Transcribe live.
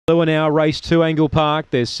Blue now, race 2, Angle-Park.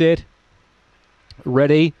 They're set,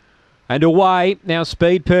 ready, and away. Now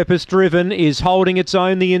Speed Purpose Driven is holding its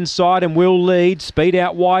own the inside and will lead. Speed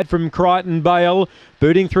out wide from Crichton Bale.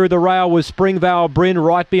 Booting through the rail was Springvale Bryn.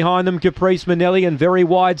 Right behind them, Caprice Manelli, and very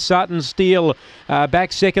wide Sutton Steel.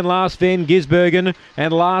 Back second last, Van Gisbergen.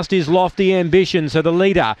 And last is Lofty Ambition. So the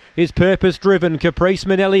leader is Purpose Driven. Caprice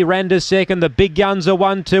Manelli ran to second. The big guns are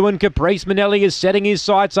 1-2, and Caprice Manelli is setting his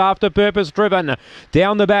sights after Purpose Driven.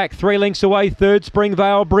 Down the back, 3 lengths away, third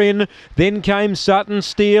Springvale Bryn. Then came Sutton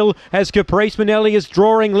Steel as Caprice Manelli is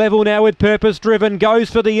drawing level now with Purpose Driven. Goes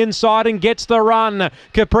for the inside and gets the run.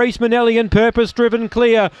 Caprice Manelli and Purpose Driven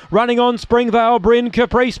clear. Running on Springvale Bryn.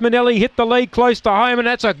 Caprice Manelli hit the lead close to home, and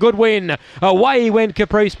that's a good win. Away went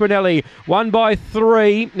Caprice Manelli. Won by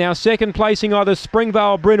 3. Now second placing either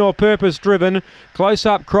Springvale Bryn or Purpose Driven. Close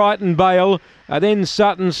up Crichton Bale. Then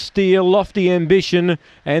Sutton Steel, Lofty Ambition,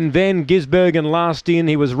 and Van Gisbergen last in.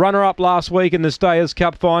 He was runner-up last week in the Stayers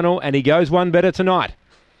Cup final, and he goes one better tonight.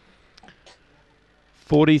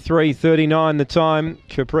 43.39 the time.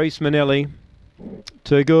 Caprice Manelli.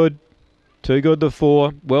 Too good. Too good the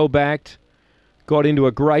 4. Well backed. Got into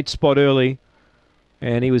a great spot early.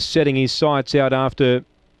 And he was setting his sights out after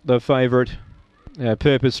the favourite.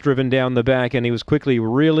 Purpose Driven down the back. And he was quickly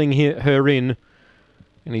reeling her in.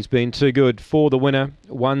 And he's been too good. 4 the winner.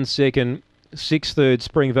 1 second. 6 third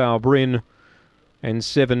Springvale Bryn. And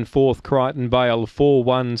 7 fourth Crichton Bale. 4,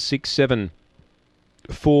 1, 6, 7.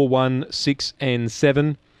 4, 1, 6 and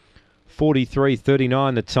 7.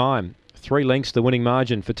 43.39 the time. 3 lengths the winning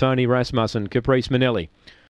margin for Tony Rasmussen. Caprice Manelli.